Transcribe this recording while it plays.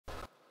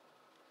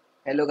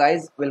Hello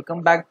guys,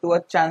 welcome back to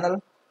our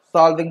channel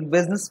solving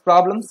business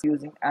problems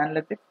using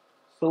analytics.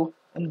 So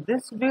in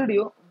this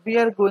video we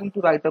are going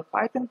to write a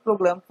Python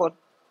program for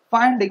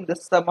finding the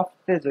sum of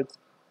digits.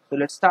 So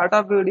let's start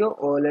our video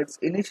or let's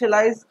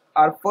initialize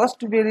our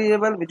first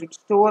variable which would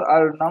store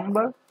our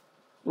number.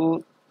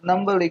 So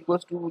number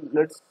equals to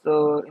let's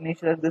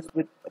initialize this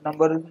with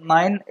number is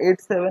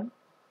 987.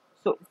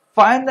 So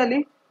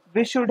finally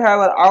we should have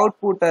our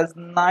output as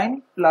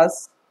 9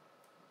 plus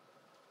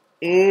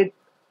 8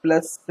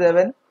 plus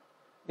 7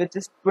 which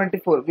is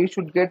 24. We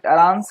should get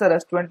our answer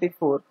as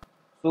 24.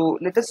 So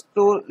let us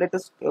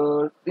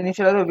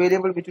initialize a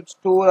variable which would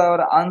store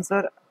our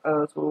answer.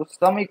 So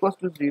sum equals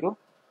to 0.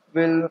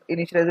 We'll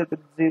initialize it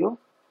with 0,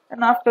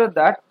 and after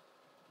that,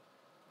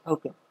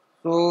 okay.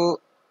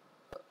 So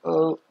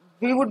uh,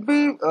 we would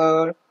be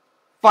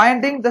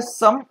finding the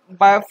sum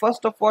by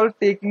first of all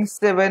taking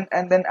 7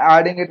 and then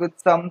adding it with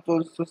sum.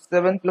 So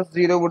 7 plus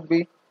 0 would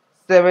be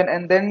 7,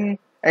 and then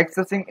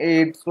accessing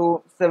 8.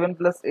 So 7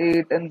 plus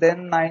 8 and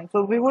then 9.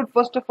 So we would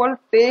first of all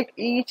take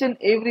each and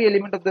every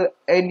element of the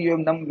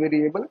num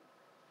variable,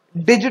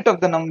 digit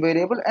of the num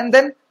variable, and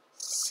then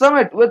sum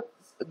it with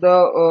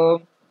the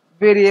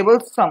variable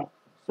sum.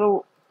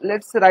 So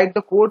let's write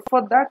the code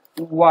for that.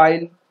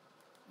 While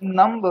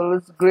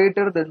numbers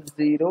greater than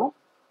 0,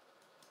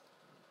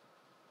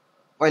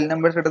 while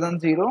numbers greater than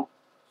 0.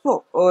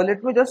 So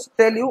let me just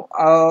tell you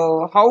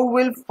how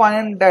we'll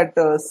find that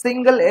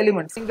single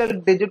element, single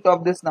digit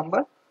of this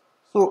number.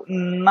 So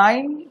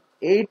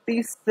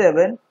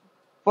 987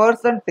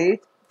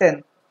 percentage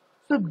 10.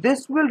 So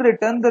this will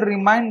return the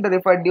remainder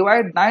if I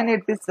divide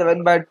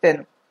 987 by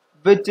 10,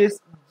 which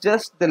is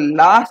just the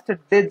last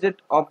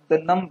digit of the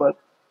number.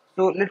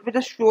 So let me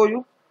just show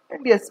you,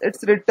 and yes,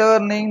 it's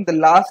returning the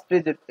last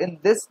digit. In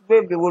this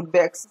way we would be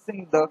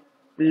accessing the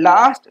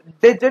last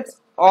digits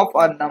of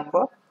our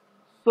number.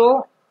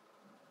 So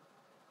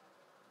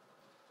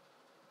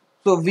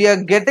we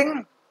are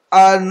getting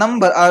our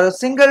number, our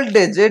single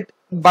digit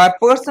by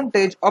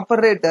percentage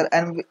operator,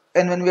 and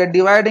when we are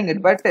dividing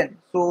it by 10.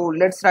 So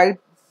let's write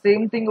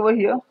same thing over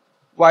here.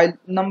 While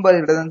number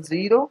is greater than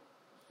 0,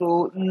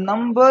 so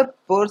number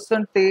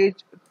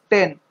percentage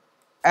 10,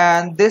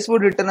 and this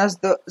would return us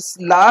the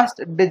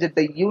last digit,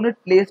 the unit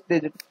place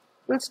digit.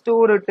 We'll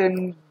store it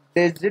in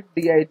digit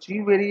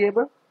dig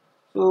variable.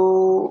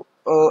 So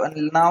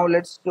and now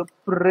let's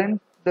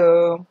print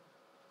the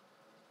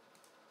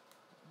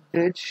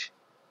ditch.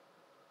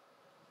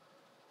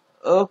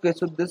 Okay,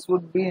 so this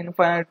would be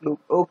infinite loop.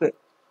 Okay,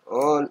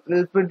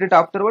 we'll print it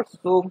afterwards.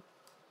 So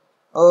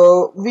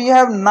we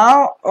have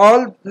now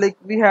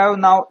we have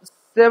now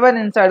 7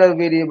 inside our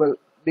variable,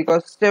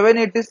 because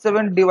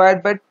 787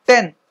 divided by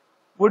 10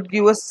 would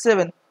give us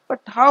 7.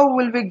 But how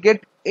will we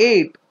get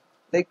 8?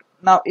 Like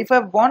now, if I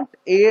want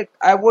 8,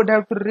 I would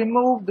have to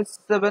remove this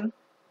 7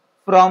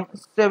 from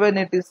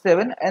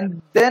 787,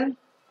 and then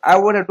I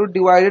would have to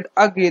divide it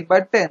again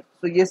by 10.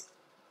 So yes,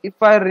 if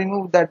I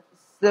remove that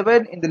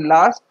 7 in the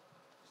last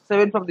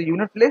 7 from the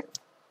unit place,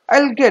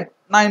 I'll get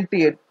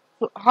 98.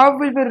 So how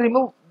will we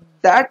remove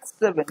that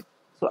 7?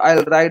 So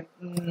I'll write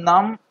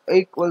num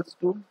equals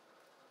to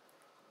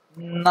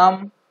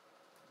num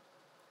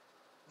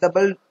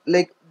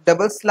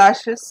double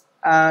slashes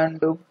and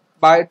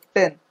by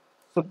 10.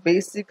 So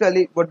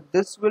basically what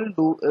this will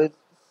do is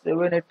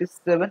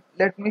 787.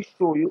 Let me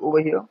show you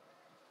over here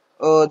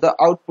the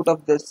output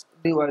of this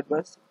divide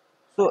by.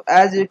 So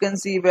as you can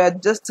see, we are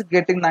just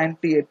getting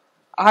 98.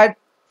 I had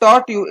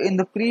taught you in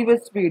the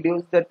previous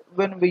videos that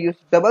when we use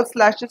double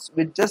slashes,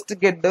 we just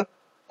get the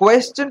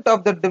quotient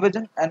of the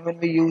division, and when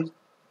we use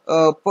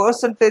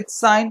percentage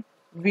sign,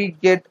 we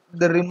get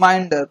the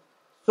remainder.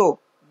 So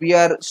we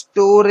are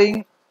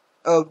storing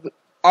uh,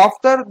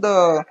 after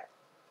the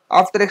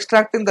after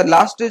extracting the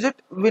last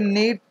digit, we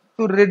need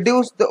to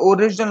reduce the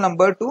original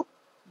number to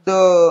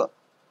the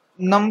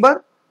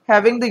number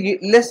having the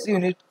less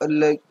unit,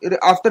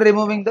 after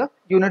removing the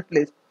unit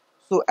place.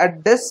 So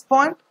at this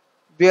point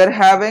we are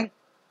having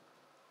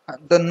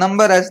the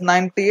number as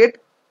 98.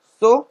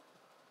 So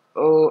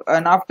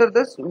and after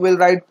this we'll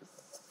write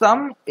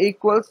sum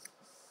equals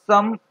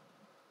sum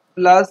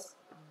plus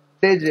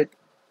digit.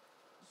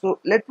 So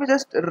let me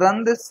just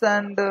run this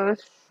and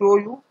show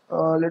you.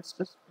 Let's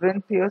just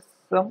print here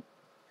sum,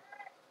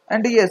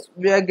 and yes,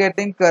 we are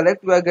getting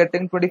correct. We are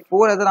getting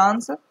 24 as an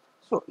answer.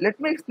 So let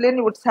me explain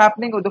you what's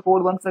happening with the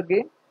code once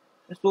again.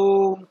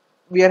 So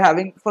we are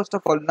having first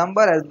of all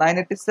number as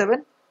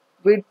 987.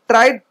 We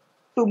tried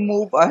to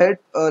move ahead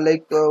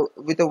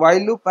with a while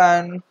loop,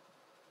 and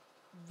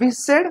we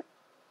said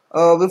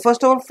we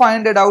first of all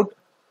find it out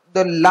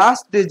the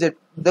last digit,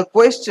 the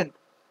question,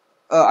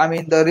 I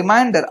mean the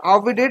reminder. How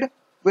we did?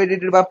 We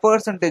did it by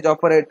percentage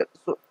operator.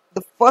 So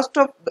the first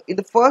of in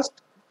the first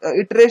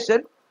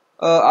iteration,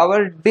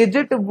 our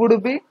digit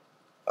would be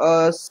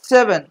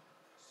 7.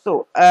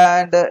 So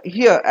and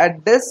here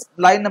at this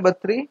line number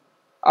 3,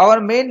 our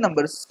main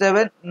number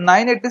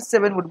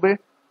 987 would be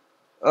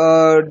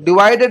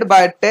divided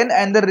by 10,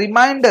 and the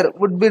remainder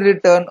would be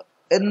returned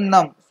in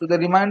num. So the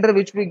remainder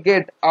which we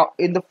get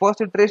in the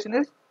first iteration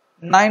is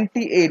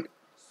 98.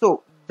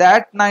 So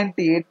that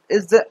 98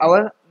 is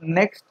our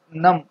next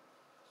num.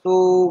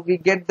 So we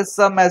get the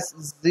sum as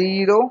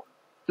 0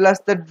 plus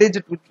the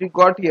digit which we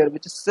got here,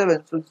 which is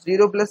 7. So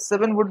 0 plus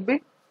 7 would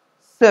be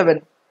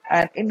 7.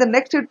 And in the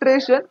next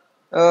iteration,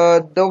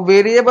 the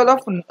variable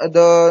of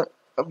the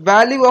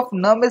value of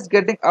num is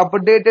getting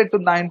updated to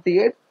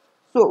 98.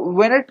 So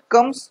when it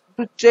comes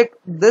to check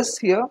this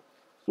here,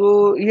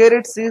 so here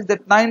it says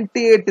that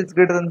 98 is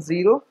greater than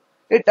 0.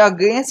 It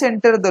again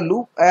enter the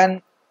loop,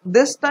 and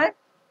this time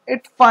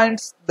it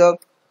finds the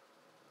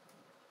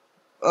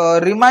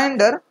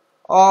reminder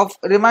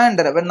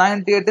when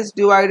 98 is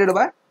divided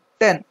by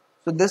 10.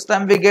 So this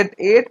time we get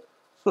 8.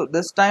 So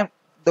this time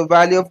the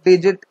value of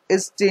digit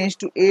is changed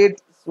to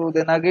 8. So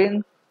then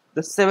again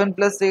the 7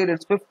 plus 8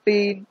 is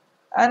 15,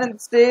 and in the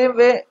same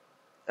way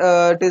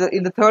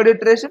in the third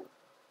iteration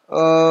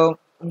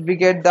we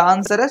get the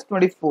answer as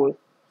 24.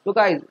 So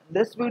guys, in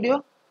this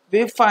video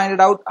we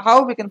find out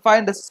how we can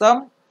find the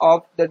sum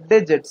of the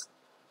digits.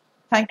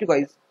 Thank you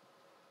guys.